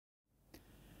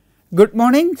Good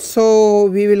morning. So,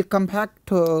 we will come back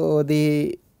to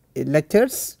the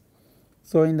lectures.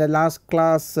 So, in the last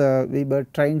class we were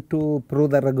trying to prove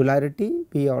the regularity.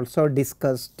 We also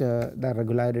discussed the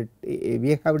regularity,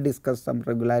 we have discussed some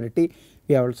regularity.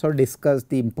 We also discussed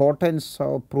the importance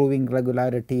of proving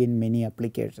regularity in many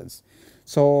applications.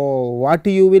 So, what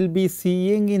you will be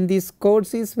seeing in this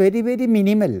course is very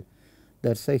minimal.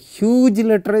 There is a huge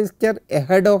literature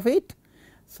ahead of it.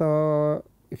 So,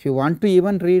 if you want to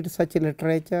even read such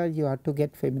literature, you have to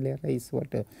get familiarized what.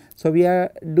 So, we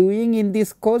are doing in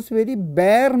this course very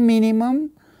bare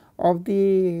minimum of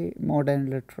the modern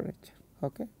literature.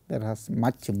 Okay. There is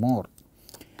much more,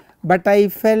 but I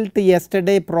felt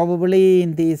yesterday probably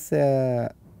in this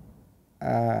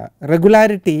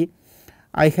regularity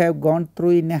I have gone through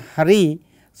in a hurry.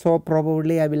 So,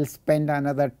 probably I will spend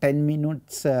another 10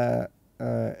 minutes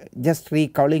just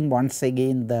recalling once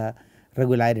again the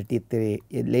regularity theory.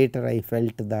 Later I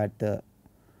felt that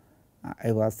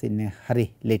I was in a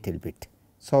hurry little bit.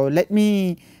 So, let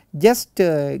me just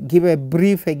give a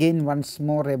brief again once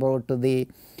more about the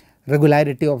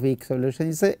regularity of weak solution.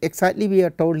 It's exactly we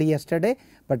are told yesterday,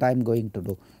 but I am going to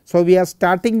do. So, we are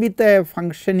starting with a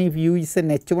function if u is an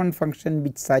h1 function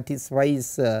which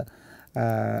satisfies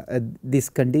this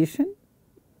condition,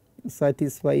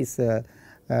 satisfies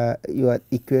your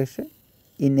equation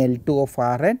in L2 of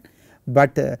Rn,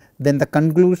 but then the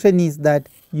conclusion is that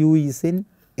u is in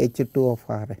H2 of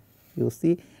Rn, you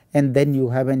see, and then you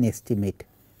have an estimate.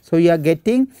 So, you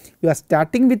are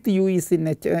starting with u is in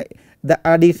H, the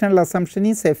additional assumption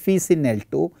is f is in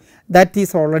L2, that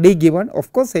is already given.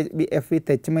 Of course, f with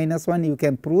h minus 1 you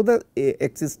can prove the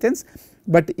existence,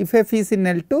 but if f is in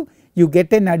L2 you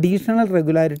get an additional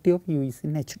regularity of u is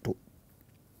in H2,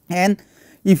 and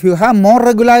if you have more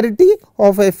regularity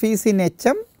of f is in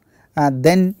Hm,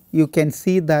 then you can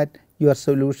see that your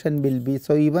solution will be.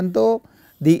 So, even though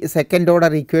the second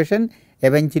order equation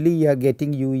eventually you are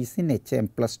getting u is in Hm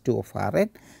plus 2 of Rn,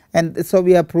 and so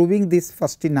we are proving this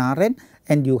first in Rn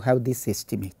and you have this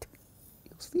estimate,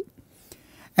 you see.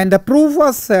 And the proof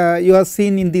was you have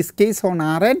seen in this case on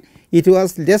Rn, it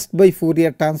was just by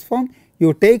Fourier transform.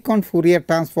 You take on Fourier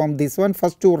transform this one,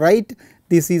 first to write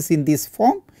this is in this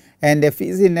form and f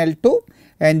is in L2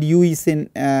 and u is in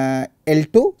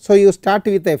L2. So, you start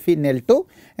with f in L2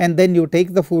 and then you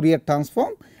take the Fourier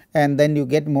transform and then you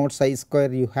get mod psi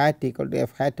square u hat equal to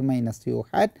f hat minus u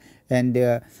hat, and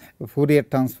Fourier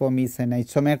transform is an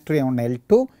isometry on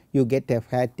L2, you get f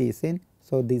hat is in.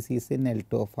 So, this is in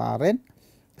L2 of Rn.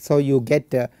 So, you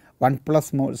get 1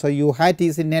 plus mod. So, u hat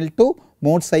is in L2,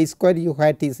 mod psi square u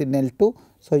hat is in L2.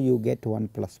 So, you get 1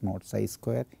 plus mod psi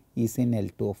square is in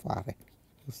L2 of Rn.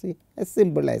 You see, as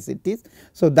simple as it is.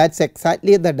 So, that is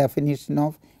exactly the definition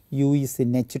of u is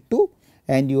in H2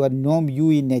 and your norm u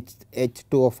in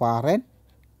H2 of Rn,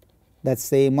 that is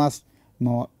same as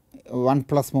 1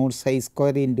 plus mod psi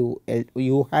square into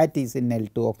u hat is in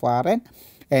L2 of Rn,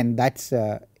 and that is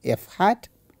f hat,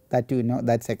 that you know,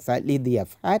 that is exactly the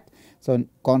f hat. So,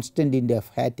 constant into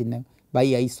f hat in a by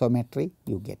isometry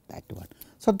you get that one.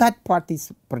 So, that part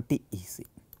is pretty easy.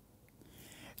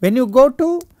 When you go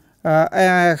to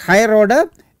higher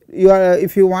order, you are,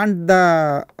 if you want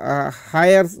the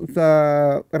higher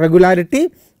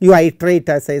regularity, you iterate,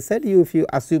 as I said, if you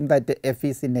assume that f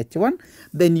is in H1,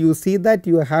 then you see that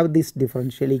you have this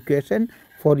differential equation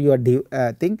for your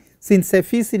thing. Since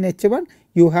f is in H1,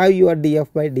 you have your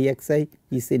df by dxi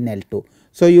is in L2.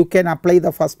 So, you can apply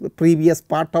the previous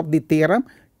part of the theorem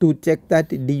to check that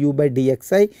du by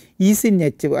dxi is in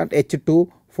H1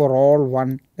 H2 for all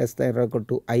 1 less than or equal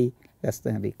to I less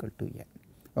than or equal to n.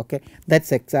 Okay. That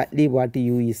is exactly what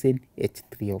u is in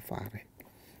H3 of Rn,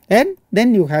 and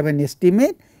then you have an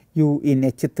estimate u in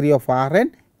H3 of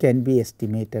Rn can be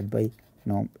estimated by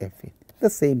norm Fn. The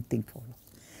same thing follows.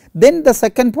 Then the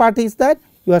second part is that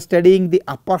you are studying the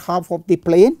upper half of the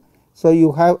plane. So,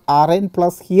 you have Rn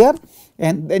plus here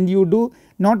and then you do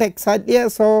not exactly.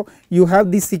 So, you have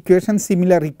this equation,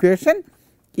 similar equation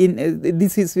in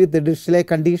this is with the Dirichlet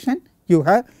condition. You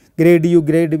have grade u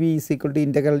grade v is equal to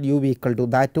integral u v equal to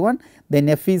that one, then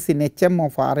f is in Hm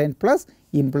of Rn plus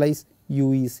implies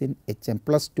u is in Hm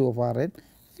plus 2 of Rn,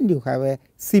 and you have a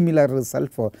similar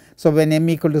result for. So, when m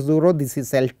equal to 0, this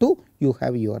is L2, you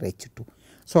have your H2.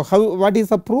 So, what is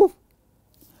the proof?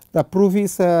 The proof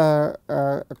is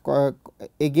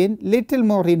again little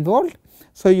more involved.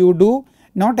 So, you do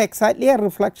not exactly a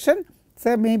reflection,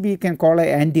 so maybe you can call a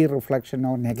anti reflection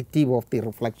or negative of the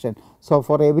reflection. So,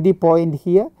 for every point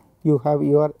here you have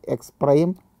your x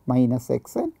prime minus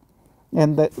xn,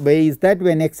 and the way is that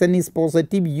when xn is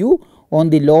positive, u on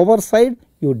the lower side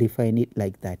you define it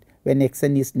like that. When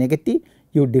xn is negative,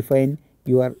 you define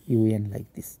your un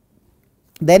like this.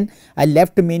 Then I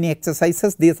left many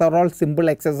exercises, these are all simple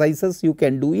exercises, you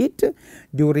can do it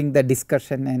during the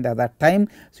discussion and other time.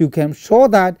 So, you can show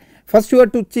that first you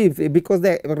have to achieve, because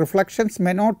the reflections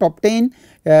may not obtain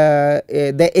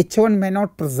the H1 may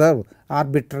not preserve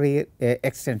arbitrary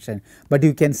extension, but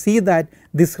you can see that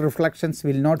these reflections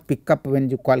will not pick up when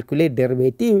you calculate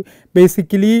derivative.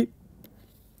 Basically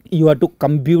you have to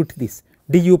compute this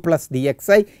du plus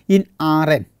dxi in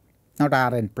Rn,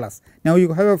 not Rn plus. Now,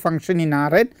 you have a function in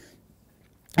Rn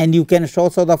and you can show.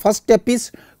 So, the first step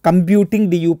is computing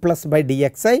du plus by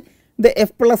dxi, the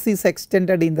f plus is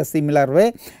extended in the similar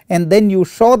way, and then you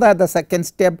show that the second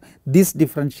step this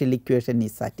differential equation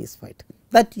is satisfied.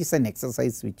 That is an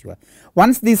exercise which you have.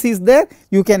 Once this is there,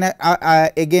 you can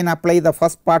again apply the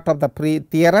first part of the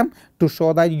theorem to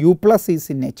show that u plus is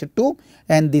in H2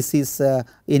 and this is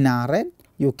in Rn.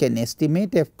 You can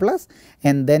estimate f plus,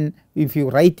 and then if you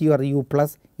write your u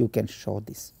plus, you can show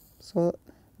this. So,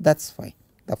 that is fine,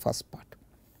 the first part.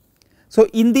 So,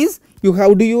 in this you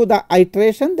have to use the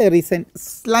iteration, there is a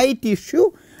slight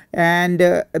issue, and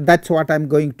that is what I am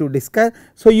going to discuss.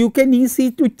 So, you can easy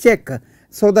to check.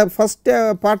 So, the first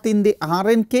part in the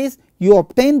Rn case you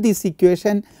obtain this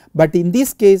equation, but in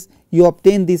this case you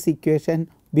obtain this equation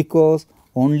because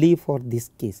only for this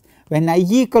case. When I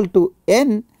equal to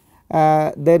n,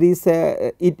 there is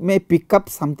it may pick up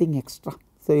something extra.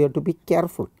 So, you have to be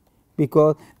careful,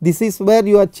 because this is where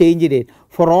you are changing it.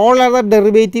 For all other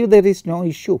derivative there is no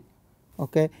issue,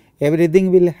 okay.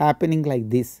 Everything will happening like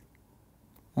this,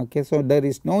 okay. So, there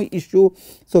is no issue.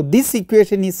 So, this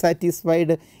equation is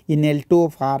satisfied in L2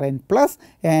 of Rn plus,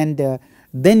 and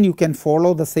then you can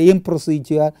follow the same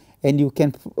procedure and you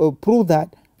can prove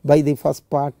that by the first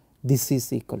part this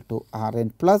is equal to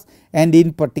Rn plus, and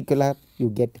in particular you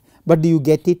get, but you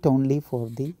get it only for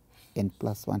the n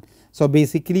plus 1. So,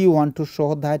 basically you want to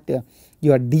show that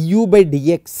your du by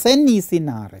dxn is in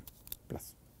Rn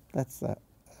plus, that is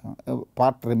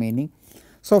part remaining.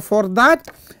 So, for that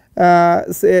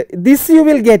this you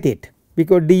will get it,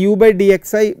 because du by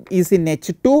dxi is in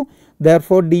H2,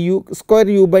 therefore, du square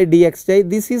u by dxi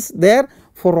this is there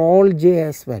for all j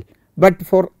as well, but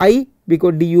for I,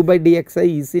 because du by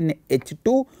dxi is in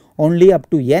H2 only up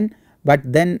to n, but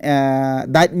then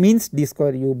that means d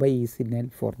square u by is in n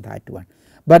for that one.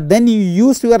 But then you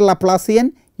use your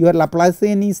Laplacian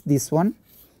is this one,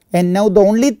 and now the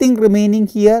only thing remaining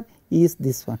here is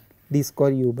this one, d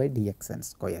square u by dxn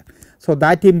square. So,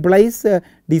 that implies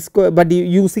d square, but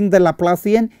using the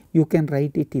Laplacian you can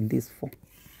write it in this form,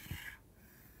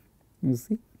 you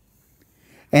see,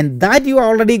 and that you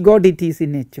already got, it is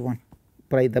in H1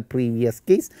 by the previous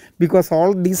case, because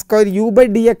all d square u by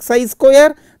dxi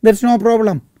square, there is no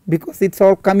problem, because it is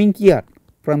all coming here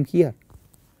from here,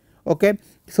 okay.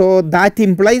 So, that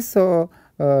implies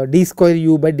d square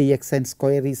u by dxn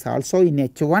square is also in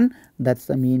H1, that is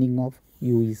the meaning of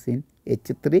u is in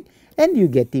H3, and you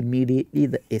get immediately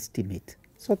the estimate.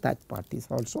 So, that part is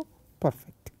also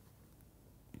perfect.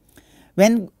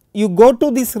 When you go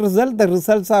to this result, the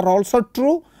results are also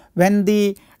true when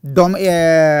the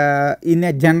in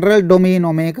a general domain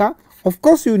omega. Of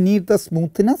course, you need the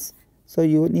smoothness. So,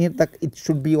 you need the, it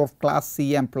should be of class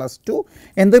Cm plus 2,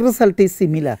 and the result is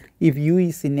similar. If u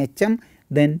is in Hm,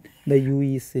 then the u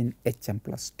is in Hm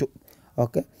plus 2,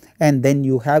 okay. And then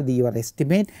you have your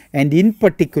estimate, and in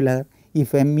particular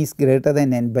if m is greater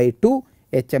than n by 2,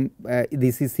 Hm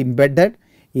this is embedded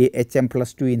Hm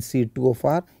plus 2 in C2 of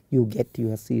R, you get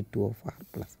your C2 of R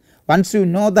plus. Once you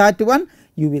know that one,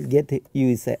 you will get u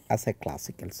is as a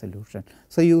classical solution.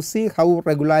 So, you see how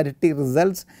regularity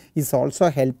results is also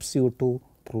helps you to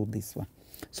prove this one.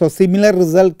 So, similar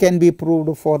result can be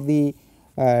proved for the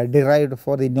derived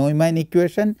for the Neumann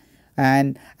equation,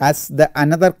 and as the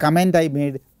another comment I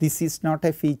made, this is not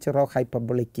a feature of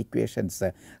hyperbolic equations.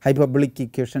 Hyperbolic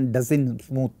equation does not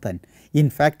smoothen, in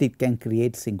fact it can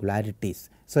create singularities.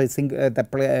 So,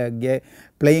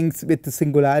 playing with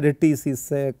singularities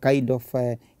is kind of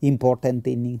important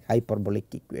in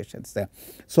hyperbolic equations.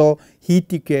 So,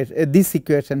 heat equation, this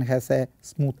equation has a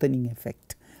smoothening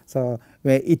effect. So,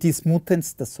 it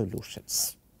smoothens the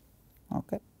solutions,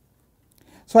 okay.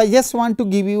 So, I just want to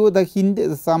give you the hint,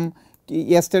 some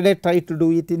yesterday tried to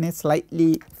do it in a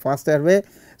slightly faster way.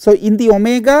 So, in the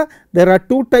omega there are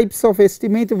two types of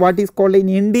estimate, what is called an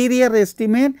interior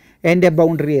estimate and a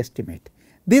boundary estimate.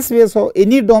 This way, so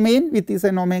any domain with is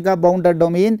an omega bounded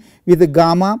domain with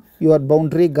gamma, your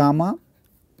boundary gamma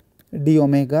d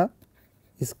omega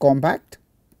is compact,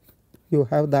 you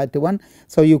have that one.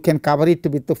 So, you can cover it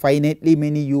with finitely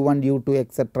many u1, u2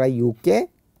 etc. uk,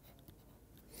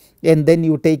 and then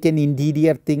you take an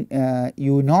interior thing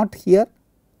u naught here,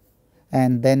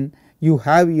 and then you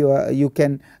have your, you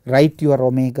can write your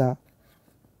omega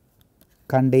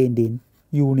contained in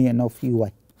union of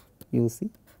ui, you see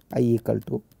I equal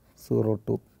to 0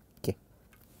 to k,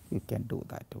 you can do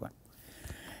that one.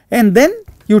 And then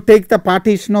you take the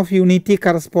partition of unity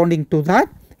corresponding to that,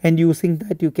 and using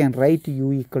that you can write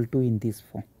u equal to in this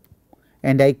form,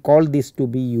 and I call this to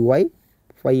be ui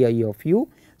phi I of u.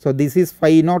 So, this is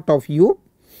phi naught of u,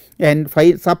 and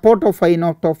phi support of phi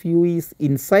naught of u is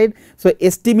inside. So,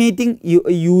 estimating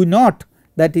u naught,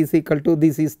 that is equal to,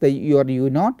 this is the your u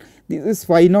naught, this is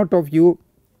phi naught of u,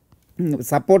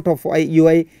 support of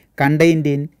ui contained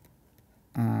in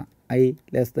I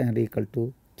less than or equal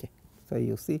to k. So,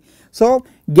 you see. So,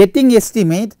 getting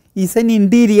estimate is an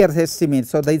interior estimate.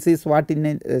 So, this is what in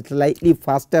a slightly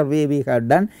faster way we have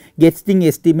done. Getting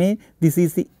estimate, this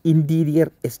is the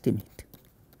interior estimate.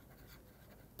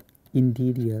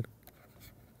 Interior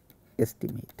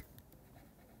estimate.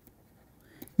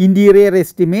 Interior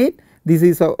estimate, this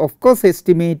is of course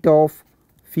estimate of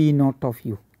phi naught of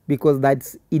u, because that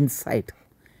is inside,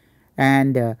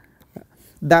 and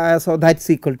so that is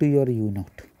equal to your u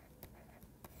naught.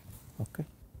 Okay.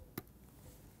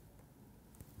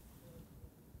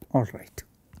 All right.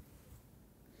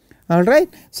 All right.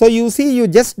 So, you see, you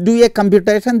just do a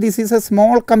computation, this is a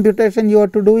small computation, you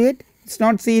have to do it, it is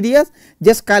not serious,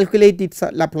 just calculate its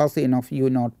Laplacian of u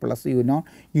naught plus u naught,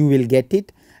 you will get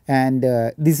it, and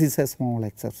this is a small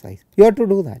exercise, you have to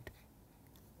do that,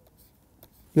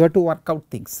 you have to work out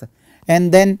things,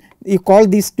 and then you call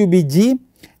this to be g,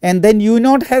 and then u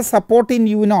naught has support in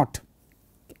u naught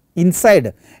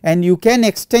inside, and you can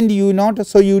extend u naught.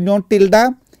 So, u naught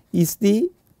tilde is the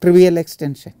trivial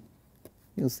extension,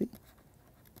 you see,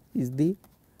 is the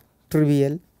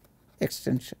trivial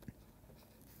extension.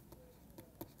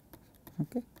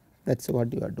 Okay. That is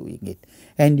what you are doing it,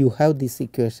 and you have this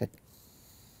equation,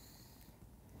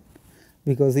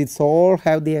 because it's all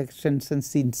have the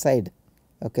extensions inside.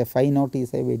 Okay. Phi naught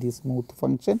is a very smooth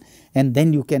function, and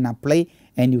then you can apply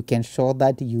and you can show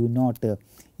that u naught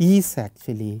is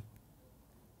actually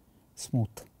smooth.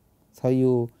 So,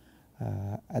 you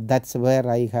that is where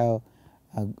I have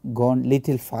gone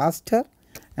little faster,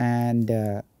 and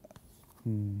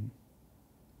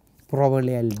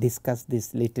probably I will discuss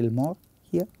this little more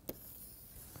here.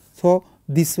 So,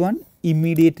 this one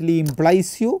immediately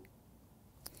implies you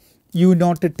u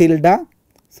naught tilde.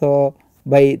 So,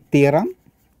 by theorem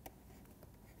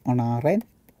on Rn.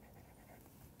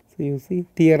 So, you see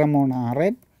theorem on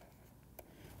Rn,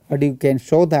 but you can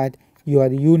show that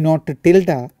your u naught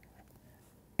tilde,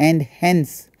 and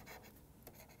hence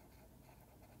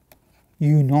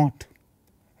u naught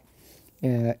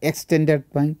extended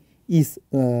by is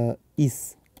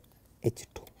H2.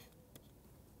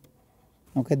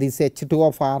 Okay, this H2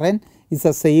 of Rn is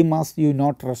the same as u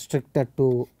naught restricted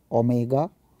to omega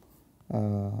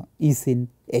is in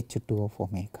H2 of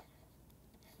omega,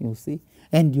 you see,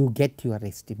 and you get your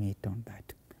estimate on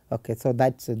that. Okay, so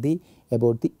that is the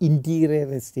about the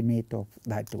interior estimate of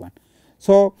that one.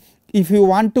 So, if you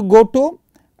want to go to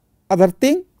other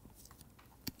thing,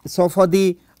 so for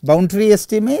the boundary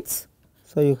estimates,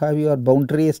 so you have your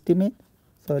boundary estimate.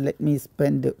 So, let me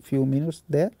spend a few minutes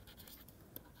there.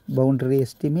 Boundary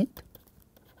estimate,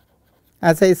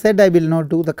 as I said, I will not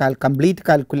do the complete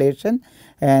calculation,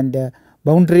 and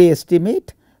boundary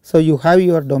estimate. So, you have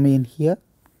your domain here,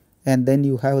 and then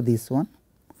you have this one,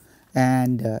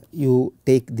 and you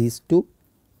take these two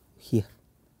here.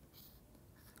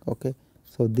 Okay.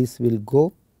 So, this will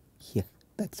go here,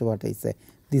 that is what I say,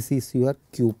 this is your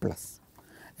q plus,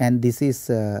 and this is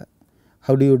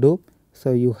how do you do?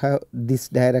 So, you have this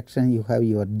direction, you have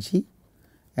your g,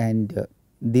 and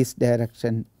this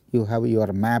direction you have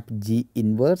your map G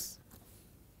inverse,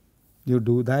 you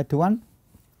do that one,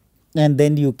 and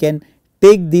then you can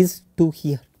take this to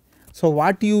here. So,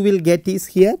 what you will get is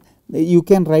here, you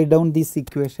can write down this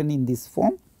equation in this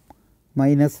form,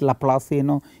 minus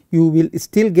Laplacian, you will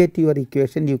still get your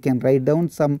equation, you can write down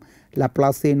some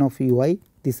Laplacian of ui,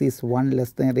 this is 1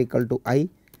 less than or equal to I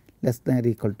less than or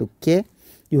equal to k,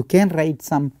 you can write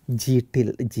some g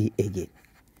till g again,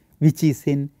 which is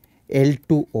in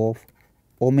L2 of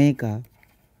omega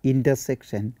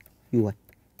intersection ui.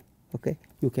 Okay,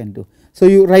 you can do. So,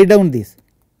 you write down this,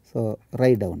 so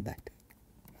write down that.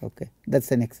 Okay, that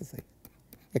is an exercise,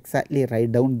 exactly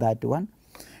write down that one,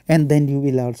 and then you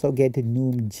will also get a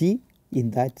norm g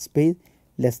in that space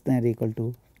less than or equal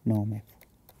to norm f.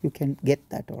 You can get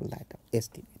that all that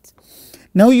estimates.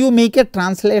 Now, you make a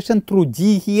translation through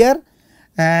g here,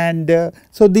 and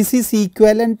so this is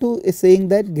equivalent to saying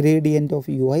that gradient of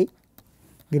ui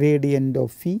gradient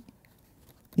of phi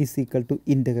is equal to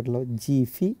integral of g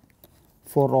phi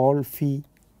for all phi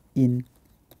in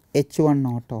h1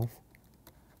 naught of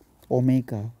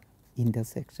omega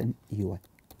intersection ui.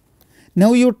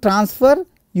 Now, you transfer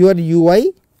your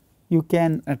ui, you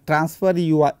can transfer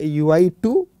ui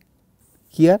to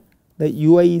here, the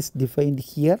ui is defined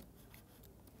here.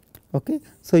 Okay.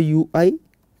 So, ui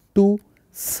to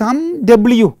some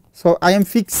w. So, I am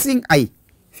fixing I,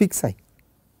 fix I,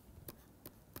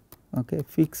 okay,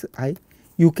 fix I.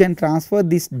 You can transfer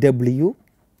this w,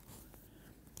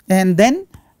 and then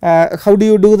how do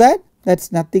you do that? That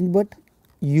is nothing but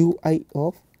ui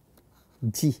of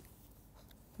g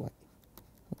y.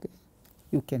 Okay.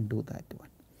 You can do that one,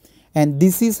 and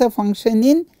this is a function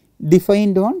in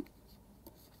defined on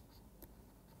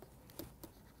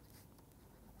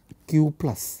q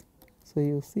plus. So,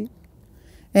 you see,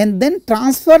 and then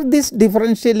transfer this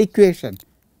differential equation,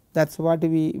 that is what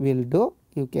we will do.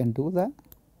 You can do that.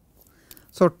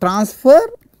 So, transfer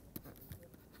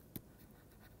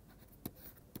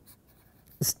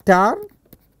star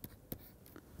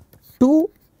to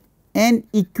an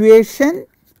equation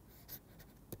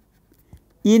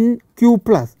in q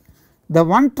plus. The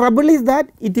one trouble is that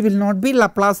it will not be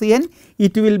Laplacian,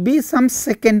 it will be some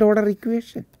second order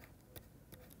equation.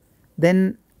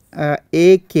 Then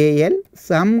AKL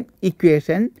some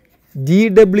equation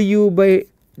dw by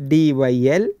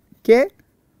dyl k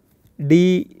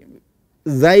d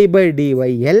xi by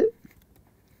dyl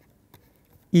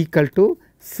equal to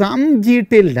some g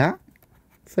tilde.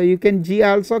 So, you can g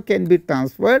also can be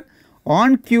transferred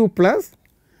on q plus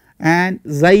and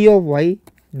xi of y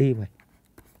dy.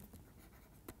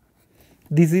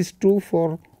 This is true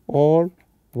for all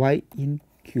y in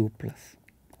q plus,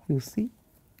 you see,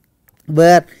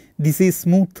 where this is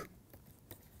smooth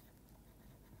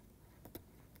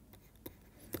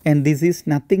and this is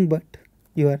nothing but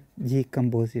your G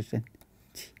composition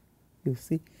G, you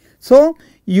see. So,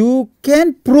 you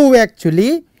can prove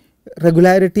actually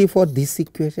regularity for this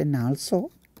equation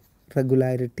also,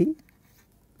 regularity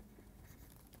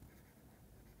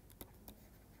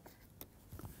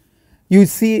you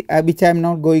see, which I am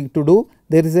not going to do.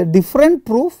 There is a different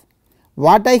proof.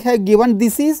 What I have given,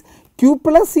 this is q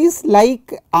plus is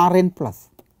like Rn plus.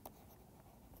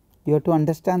 You have to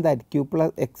understand that q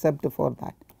plus, except for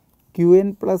that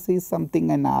Qn plus is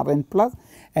something an Rn plus,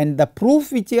 and the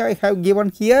proof which I have given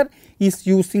here is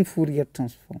using Fourier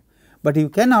transform, but you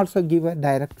can also give a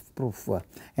direct proof,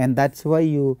 and that is why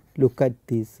you look at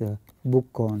this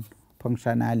book on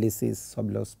function analysis,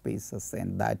 Sobolev spaces,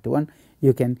 and that one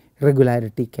you can,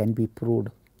 regularity can be proved,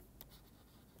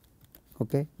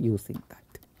 okay, using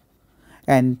that,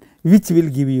 and which will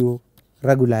give you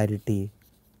regularity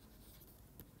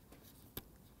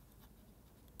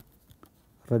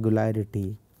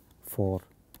for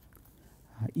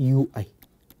ui,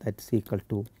 that is equal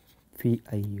to phi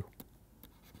iu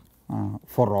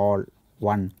for all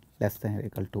 1 less than or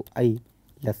equal to I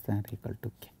less than or equal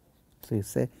to k. So, you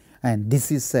say, and this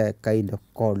is a kind of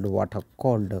called what are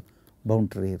called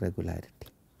boundary regularity,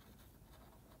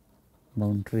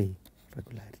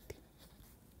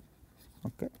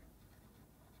 okay.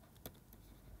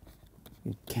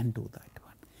 You can do that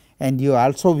one, and you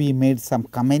also, we made some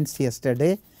comments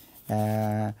yesterday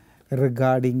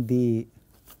regarding the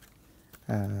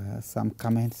some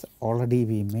comments already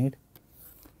we made.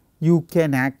 You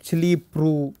can actually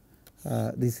prove,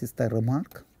 this is the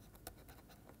remark,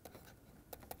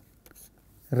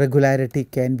 regularity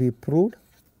can be proved,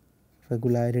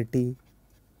 regularity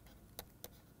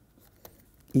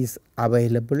is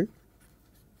available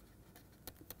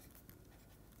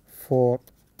for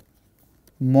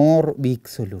more weak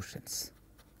solutions,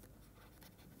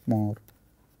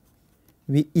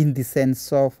 in the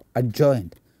sense of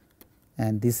adjoint,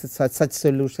 and this is such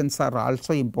solutions are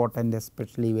also important,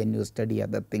 especially when you study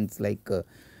other things like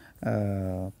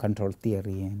control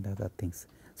theory and other things.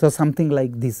 So, something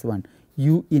like this one,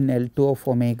 u in L2 of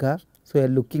omega. So, you are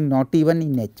looking not even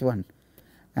in H1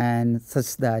 and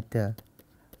such that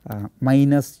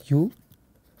minus u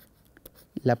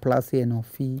Laplacian of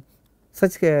phi,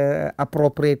 such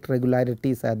appropriate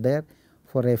regularities are there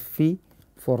for f phi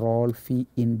for all phi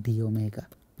in d omega.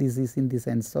 This is in the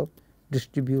sense of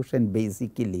distribution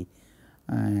basically,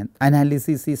 and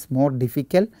analysis is more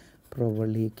difficult.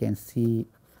 Probably you can see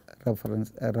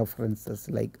references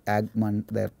like Agman,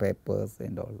 their papers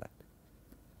and all that.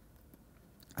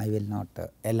 I will not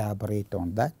elaborate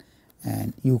on that,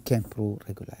 and you can prove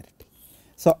regularity.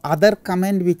 So, other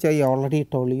comment which I already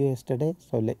told you yesterday.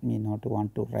 So, let me not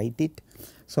want to write it.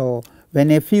 So,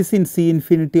 when f is in C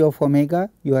infinity of omega,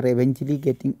 you are eventually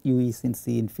getting u is in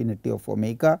C infinity of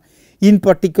omega. In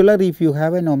particular, if you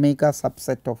have an omega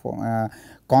subset of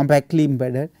compactly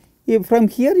embedded, if from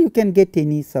here you can get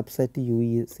any subset u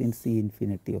is in C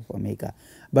infinity of omega.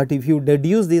 But if you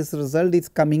deduce this result, it is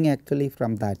coming actually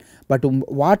from that. But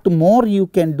what more you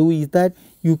can do is that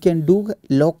you can do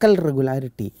local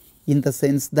regularity, in the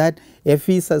sense that f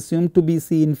is assumed to be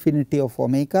C infinity of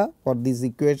omega for this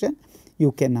equation.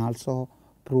 You can also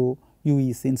prove u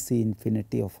is in C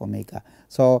infinity of omega.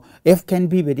 So, f can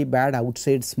be very bad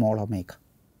outside small omega,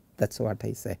 that is what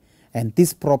I say, and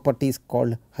this property is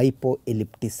called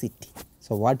hypoellipticity.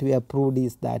 So, what we have proved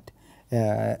is that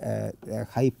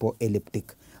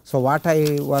hypoelliptic. So, what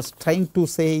I was trying to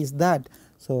say is that,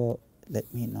 so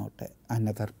let me note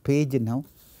another page now.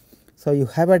 So, you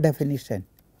have a definition,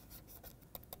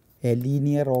 a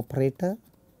linear operator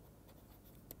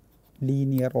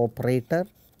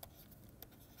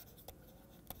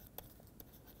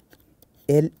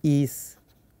L is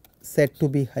said to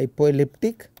be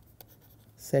hypoelliptic,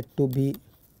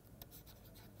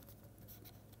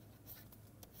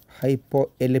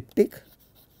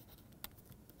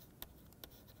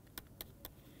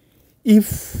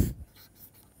 if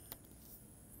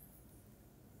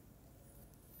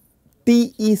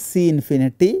T is C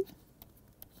infinity,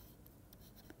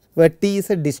 where T is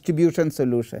a distribution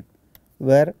solution,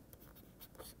 where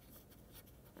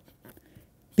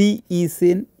T is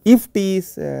in, if T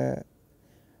is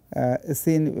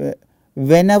in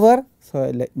whenever, so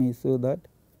let me show that,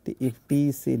 if T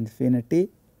is infinity,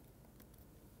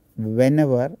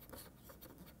 whenever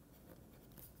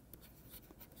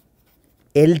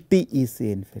LT is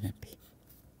infinity,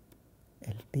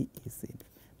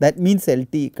 that means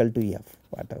LT equal to F,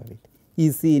 whatever it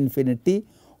is C infinity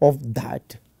of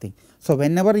that thing. So,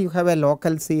 whenever you have a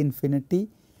local C infinity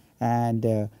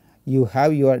and you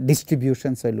have your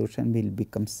distribution solution will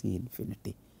become C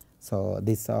infinity. So,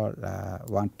 this all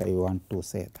what I want to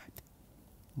say that.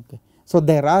 Okay. So,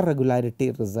 there are regularity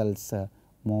results,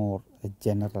 more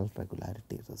general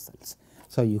regularity results.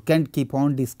 So, you can keep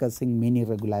on discussing many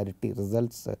regularity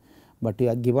results, but you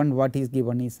are given what is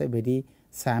given is a very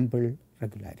sample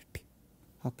regularity.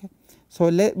 Okay.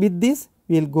 So, with this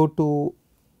we will go to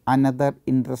another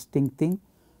interesting thing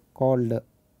called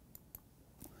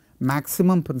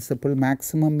maximum principle,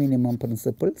 maximum minimum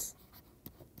principles,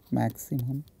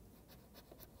 maximum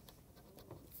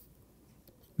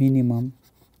minimum.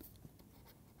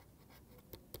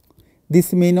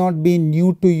 This may not be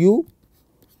new to you,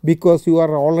 because you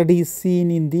are already seen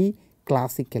in the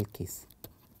classical case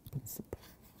principle.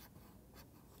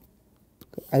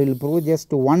 I will prove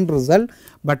just one result,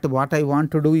 but what I want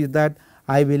to do is that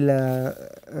I will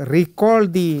recall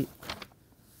the,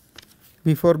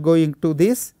 before going to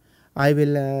this, I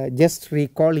will just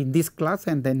recall in this class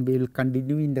and then we will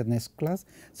continue in the next class.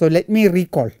 So, let me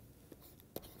recall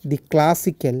the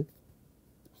classical,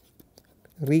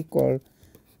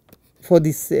 for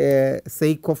the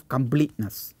sake of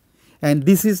completeness, and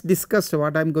this is discussed,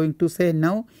 what I am going to say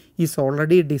now is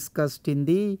already discussed in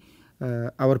the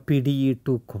our PDE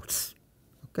 2 course,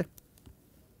 okay,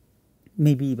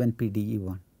 maybe even PDE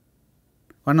 1,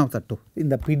 one of the two in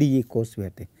the PDE course we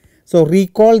are taking. So,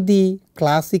 recall the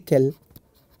classical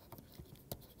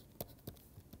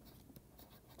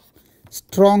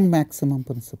strong maximum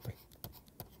principle.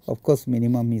 Of course,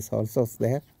 minimum is also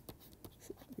there,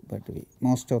 but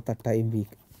most of the time we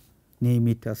name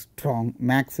it as strong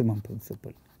maximum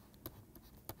principle,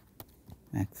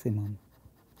 maximum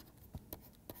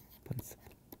principle.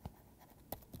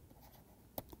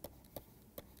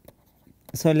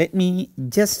 So, let me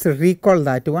just recall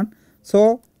that one.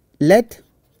 So, let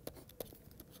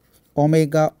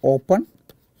omega open,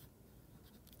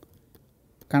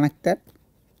 connected,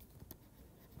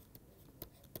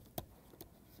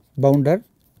 bounded,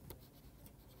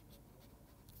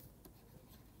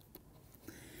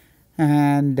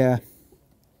 and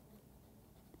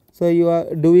so you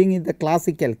are doing in the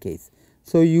classical case.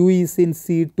 So, u is in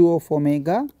C2 of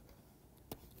omega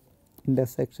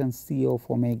intersection C of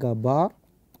omega bar,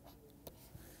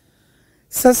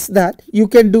 such that you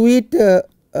can do it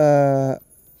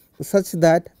such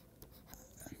that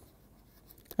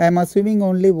I am assuming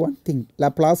only one thing,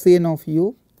 Laplacian of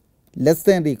u less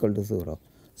than or equal to 0.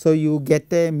 So, you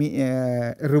get a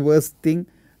reverse thing,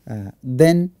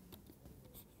 then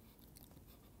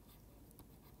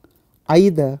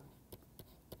either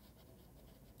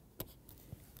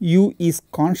u is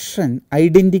constant,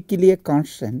 identically a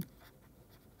constant,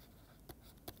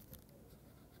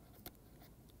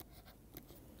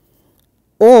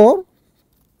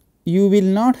 you will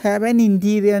not have an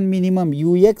interior minimum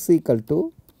ux equal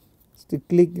to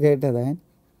strictly greater than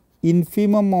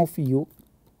infimum of u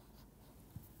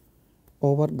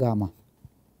over gamma.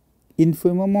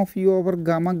 Infimum of u over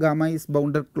gamma, gamma is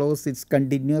bounded close, it is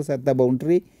continuous at the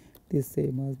boundary, it is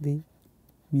same as the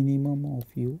minimum of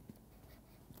u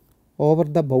over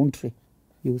the boundary.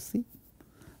 You see,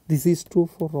 this is true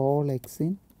for all x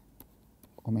in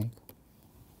omega.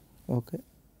 Okay.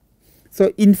 So,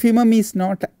 infimum is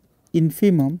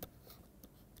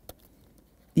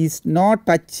not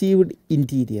achieved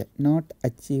interior, not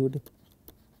achieved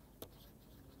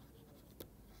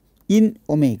in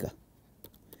omega.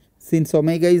 Since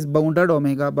omega is bounded,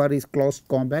 omega bar is closed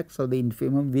compact, so the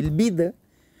infimum will be there,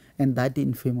 and that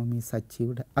infimum is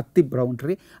achieved at the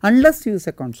boundary unless you use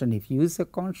a constant. If you use a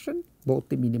constant, both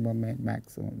the minimum and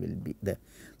maximum will be there.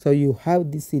 So, you have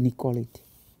this inequality.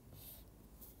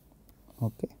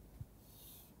 Okay.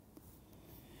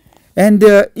 And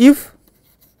if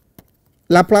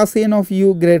Laplacian of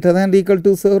u greater than or equal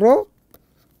to 0,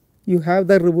 you have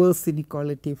the reverse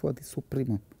inequality for the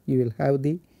supremum. You will have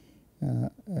the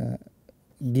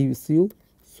gives you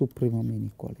supremum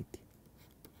inequality,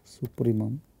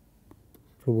 supremum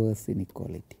reverse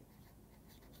inequality.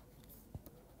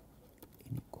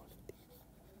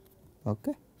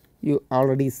 Okay. You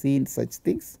already seen such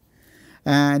things,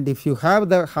 and if you have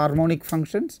the harmonic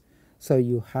functions, so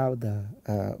you have the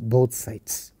both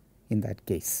sides in that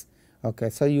case.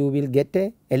 Okay. So, you will get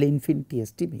a L infinity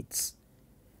estimates.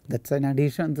 That is an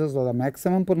addition. So, the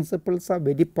maximum principles are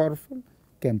very powerful,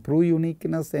 can prove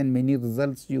uniqueness and many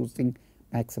results using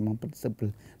maximum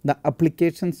principle. The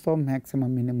applications for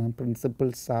maximum minimum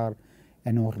principles are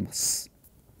enormous.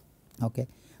 Okay.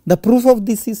 The proof of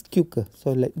this is quicker.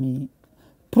 So, let me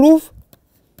proof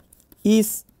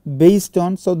is based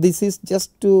on. So, this is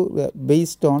just to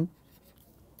based on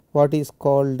what is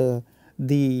called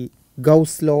the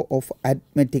Gauss law of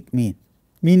arithmetic mean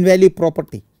value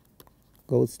property,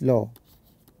 Gauss law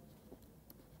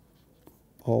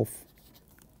of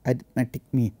arithmetic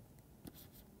mean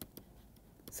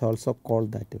is also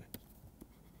called that way.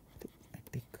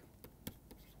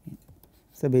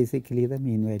 So, basically the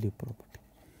mean value property.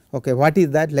 Okay, what is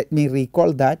that? Let me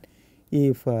recall that.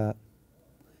 If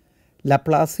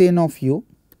Laplacian of u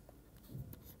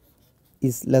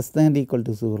is less than or equal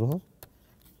to 0,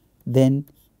 then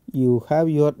you have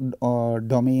your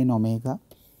domain omega,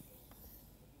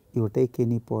 you take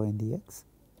any point x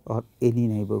or any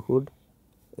neighborhood,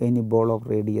 any ball of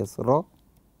radius rho,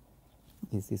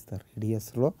 this is the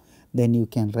radius rho, then you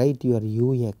can write your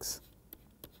ux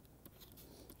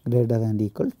greater than or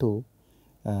equal to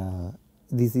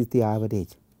this is the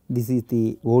average, this is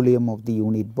the volume of the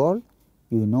unit ball,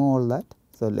 you know all that.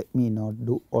 So, let me not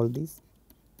do all this,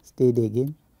 state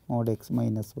again mod x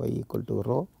minus y equal to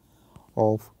rho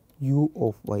of u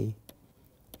of y.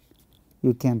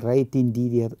 You can write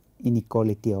interior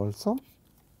inequality also,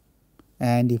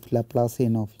 and if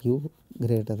Laplacian of u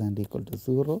greater than or equal to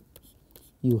 0,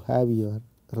 you have your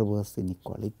reverse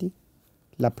inequality.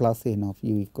 Laplacian of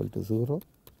u equal to 0,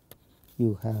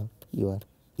 you have your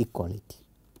equality,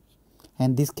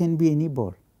 and this can be any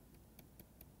ball.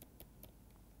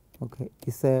 Okay, it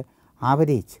is a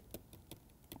average.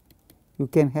 You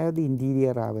can have the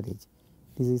interior average.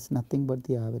 This is nothing but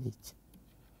the average.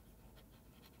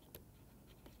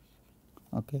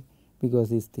 Okay,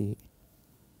 because it's the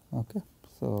okay.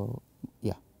 So,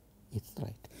 yeah, it's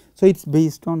right. So, it's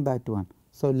based on that one.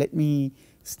 So, let me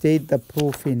state the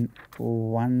proof in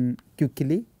one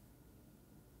quickly.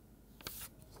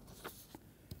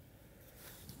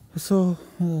 So,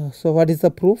 what is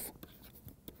the proof?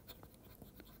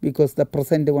 Because the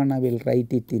present one I will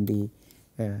write it in the.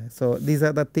 So, these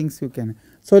are the things you can.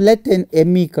 So, let n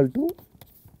m equal to.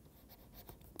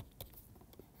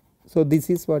 So, this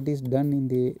is what is done in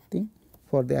the thing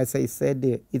for the, as I said,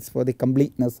 it is for the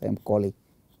completeness I am calling,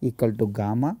 equal to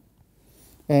gamma,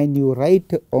 and you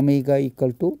write omega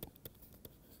equal to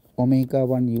omega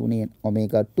 1 union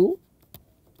omega 2,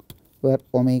 where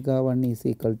omega 1 is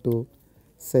equal to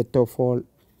set of all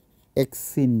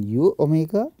x in u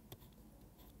omega,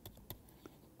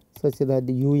 such that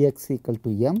ux equal to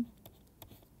m,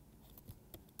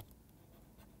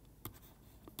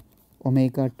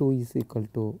 omega 2 is equal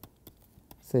to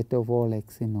set of all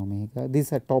x in omega. This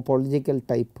is a topological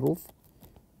type proof,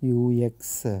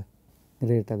 ux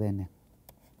greater than m,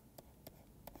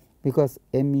 because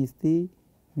m is the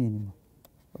minimum.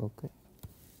 Okay.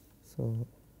 So,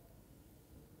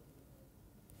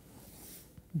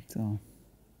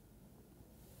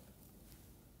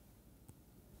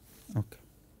 okay.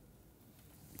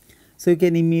 So, you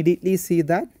can immediately see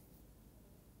that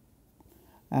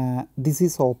this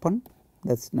is open,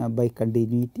 that is by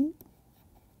continuity,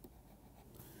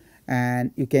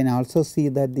 and you can also see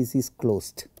that this is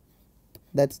closed,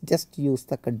 that is just use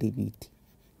the continuity.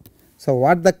 So,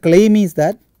 what the claim is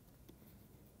that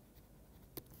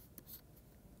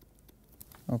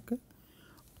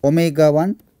omega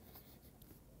 1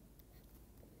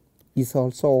 is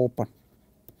also open.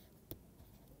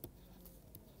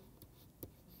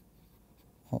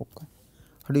 Okay.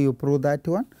 How do you prove that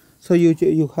one? So,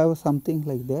 you have something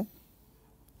like that.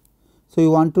 So,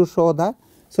 you want to show that.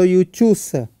 So, you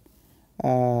choose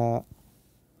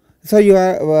so you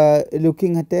are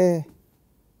looking at a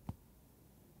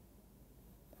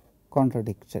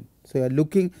contradiction. So, you are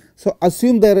looking, so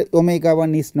assume that omega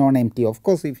 1 is non-empty. Of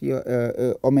course, if you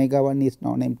omega 1 is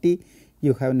non-empty,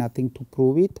 you have nothing to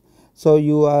prove it. So,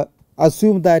 you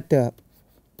assume that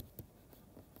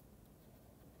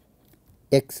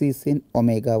x is in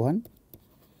omega 1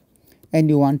 and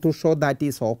you want to show that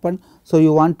is open. So,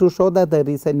 you want to show that there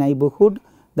is a neighborhood,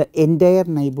 the entire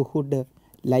neighborhood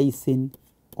lies in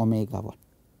omega 1.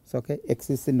 So, okay, x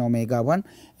is in omega 1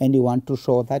 and you want to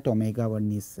show that omega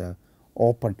 1 is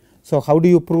open. So, how do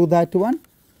you prove that one?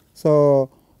 So,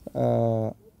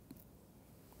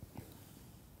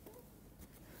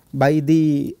 by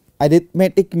the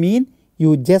arithmetic mean,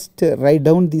 you just write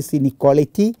down this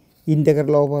inequality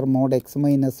integral over mod x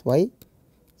minus y.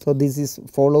 So, this is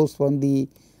follows from the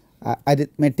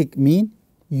arithmetic mean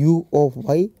u of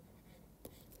y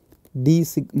d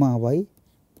sigma y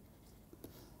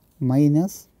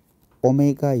minus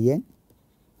omega n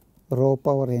rho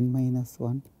power n minus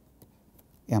 1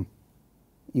 m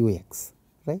u x,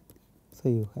 right. So,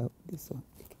 you have this one,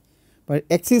 but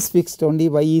x is fixed, only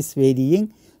y is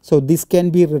varying. So, this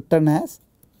can be written as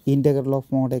integral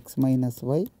of mod x minus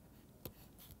y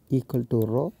equal to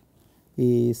rho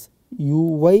is u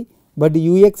y, but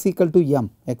u x equal to m,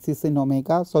 x is in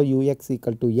omega. So, u x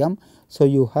equal to m. So,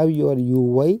 you have your u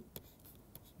y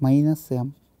minus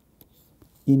m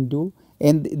into,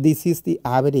 and this is the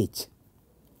average.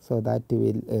 So, that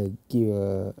will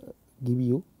give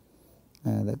you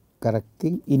the correct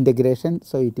thing integration.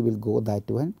 So, it will go that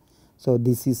one. So,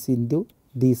 this is into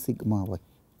d sigma y,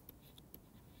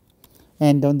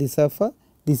 and on the surface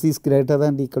this is greater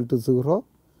than or equal to 0.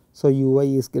 So, u y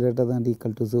is greater than or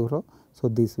equal to 0. So,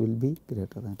 this will be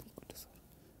greater than or equal to 0.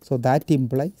 So, that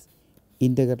implies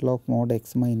integral of mod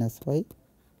x minus y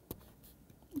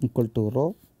equal to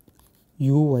rho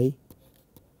u y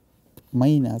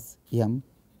minus m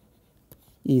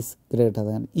is greater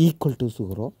than equal to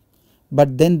 0,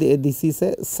 but then this is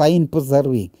a sign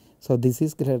preserving. So, this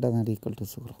is greater than or equal to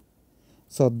 0.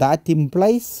 So, that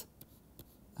implies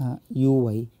u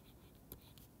y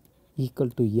equal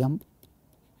to m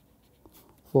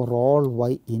for all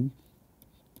y in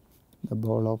the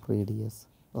ball of radius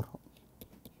rho.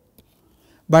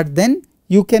 But then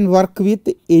you can work with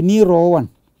any rho 1,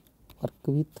 work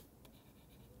with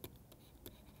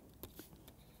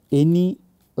any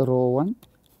rho 1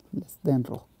 less than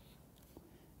rho,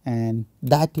 and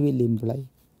that will imply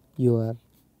your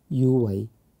u y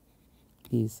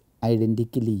is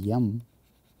identically m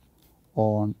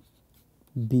on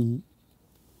B.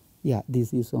 Yeah,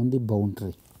 this is on the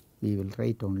boundary. We will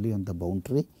write only on the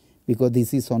boundary because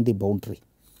this is on the boundary.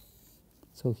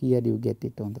 So, here you get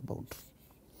it on the boundary,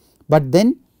 but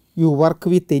then you work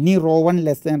with any rho 1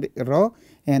 less than rho,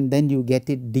 and then you get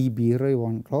it d b rho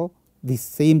 1 rho, the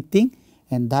same thing,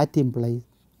 and that implies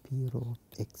p rho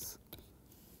x.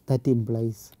 That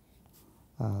implies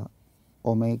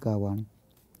omega 1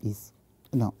 is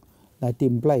no, that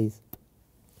implies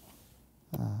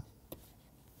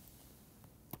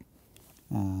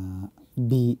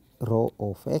b rho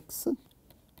of x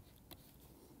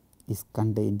is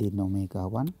contained in omega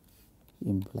 1,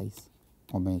 implies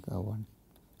omega 1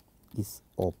 is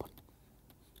open.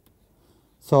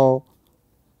 So,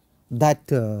 that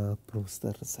proves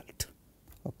the result.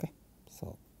 Okay.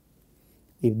 So,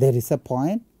 if there is a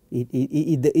point,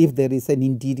 if there is an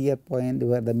interior point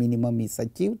where the minimum is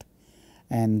achieved,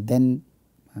 and then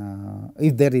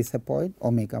if there is a point,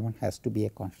 omega 1 has to be a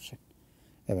constant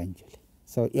eventually.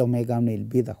 So, omega 1 will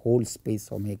be the whole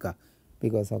space omega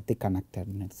because of the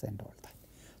connectedness and all that.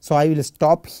 So, I will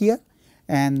stop here,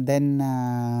 and then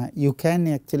you can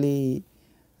actually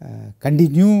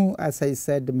continue, as I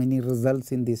said, many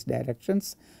results in these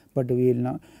directions, but we will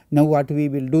not. Now, what we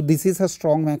will do, this is a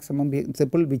strong maximum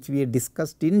principle which we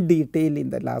discussed in detail in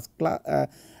the last class,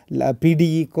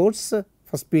 PDE course,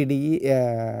 first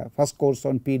PDE, first course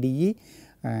on PDE,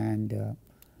 and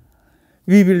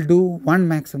we will do one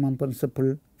maximum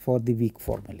principle for the weak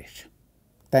formulation.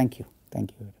 Thank you.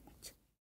 Thank you.